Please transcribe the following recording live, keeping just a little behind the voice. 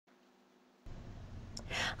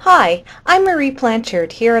Hi, I'm Marie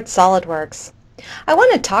Blanchard here at SolidWorks. I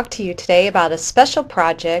want to talk to you today about a special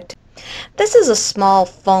project. This is a small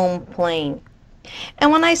foam plane.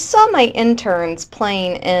 And when I saw my interns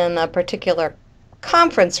playing in a particular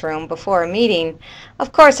conference room before a meeting,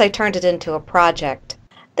 of course I turned it into a project.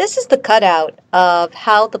 This is the cutout of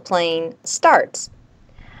how the plane starts.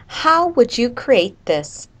 How would you create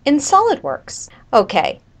this in SolidWorks?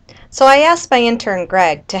 Okay, so I asked my intern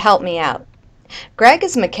Greg to help me out. Greg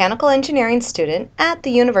is a mechanical engineering student at the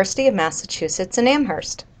University of Massachusetts in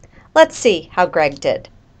Amherst. Let's see how Greg did.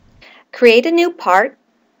 Create a new part,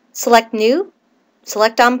 select New,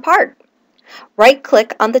 select On Part.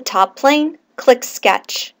 Right-click on the top plane, click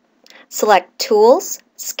Sketch. Select Tools,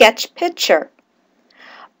 Sketch Picture.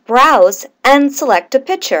 Browse and select a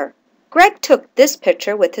picture. Greg took this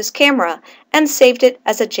picture with his camera and saved it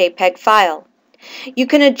as a JPEG file. You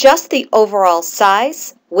can adjust the overall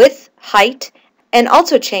size, width, height, and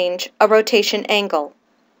also change a rotation angle.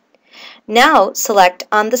 Now select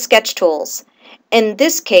on the sketch tools. In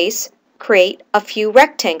this case, create a few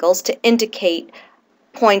rectangles to indicate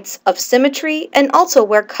points of symmetry and also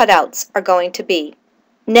where cutouts are going to be.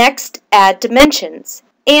 Next, add dimensions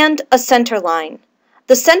and a center line.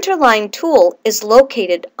 The center line tool is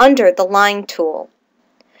located under the line tool.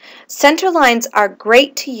 Center lines are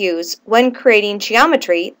great to use when creating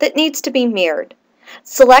geometry that needs to be mirrored.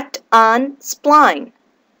 Select on Spline.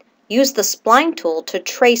 Use the Spline tool to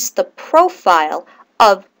trace the profile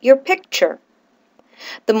of your picture.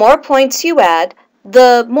 The more points you add,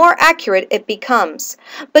 the more accurate it becomes.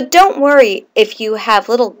 But don't worry if you have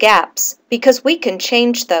little gaps, because we can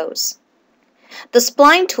change those. The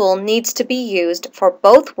Spline tool needs to be used for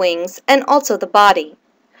both wings and also the body.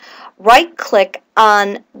 Right-click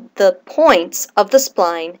on the points of the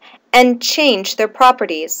spline and change their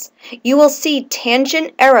properties. You will see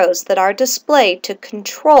tangent arrows that are displayed to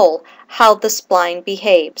control how the spline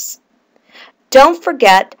behaves. Don't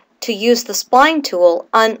forget to use the spline tool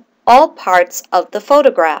on all parts of the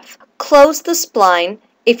photograph. Close the spline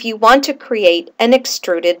if you want to create an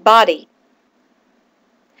extruded body.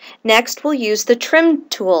 Next, we'll use the trim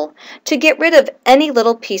tool to get rid of any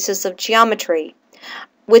little pieces of geometry.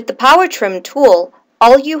 With the Power Trim tool,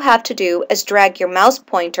 all you have to do is drag your mouse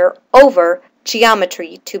pointer over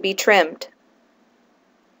geometry to be trimmed.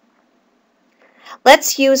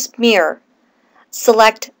 Let's use Mirror.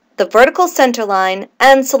 Select the vertical center line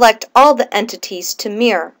and select all the entities to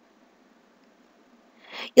mirror.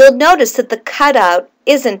 You'll notice that the cutout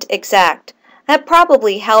isn't exact. That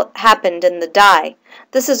probably happened in the die.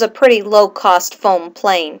 This is a pretty low-cost foam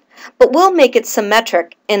plane, but we'll make it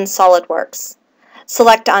symmetric in SolidWorks.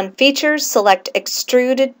 Select on Features, select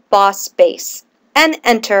Extruded Boss Base, and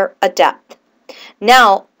enter a depth.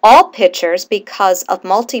 Now, all pictures, because of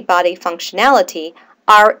multi-body functionality,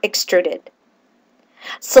 are extruded.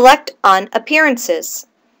 Select on Appearances.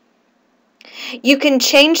 You can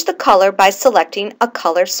change the color by selecting a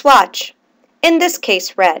color swatch, in this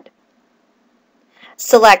case red.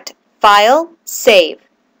 Select File, Save.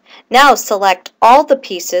 Now select all the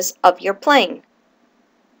pieces of your plane.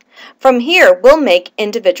 From here, we'll make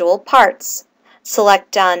individual parts.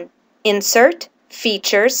 Select on Insert,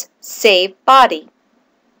 Features, Save Body.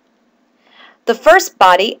 The first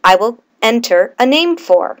body I will enter a name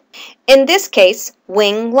for. In this case,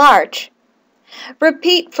 Wing Large.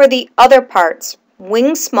 Repeat for the other parts,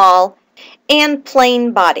 Wing Small and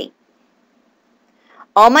Plane Body.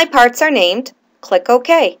 All my parts are named. Click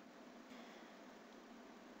OK.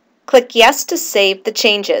 Click Yes to save the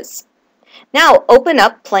changes. Now open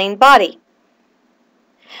up Plane Body.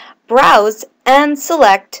 Browse and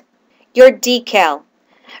select your decal.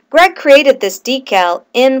 Greg created this decal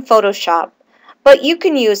in Photoshop, but you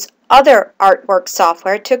can use other artwork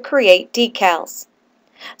software to create decals.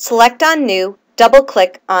 Select on New,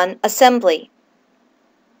 double-click on Assembly.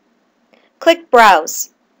 Click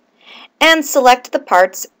Browse and select the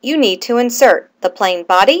parts you need to insert. The plane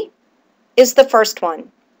body is the first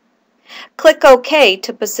one. Click OK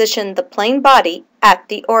to position the plane body at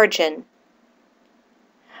the origin.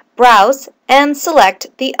 Browse and select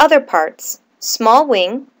the other parts, small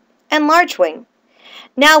wing and large wing.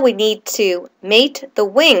 Now we need to mate the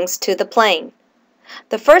wings to the plane.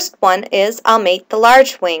 The first one is I'll mate the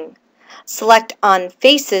large wing. Select on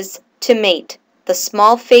Faces to mate the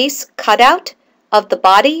small face cutout of the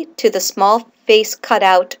body to the small face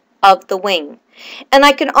cutout of the wing. And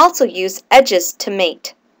I can also use edges to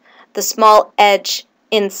mate. The small edge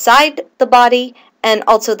inside the body and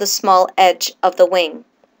also the small edge of the wing.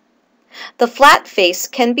 The flat face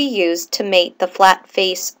can be used to mate the flat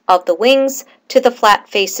face of the wings to the flat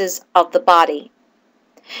faces of the body.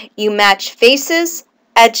 You match faces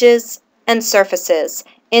edges, and surfaces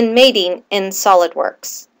in mating in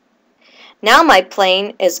SolidWorks. Now my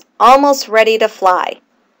plane is almost ready to fly.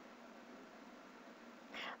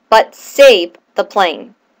 But save the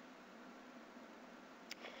plane.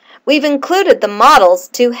 We've included the models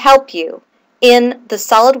to help you in the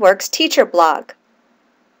SolidWorks teacher blog.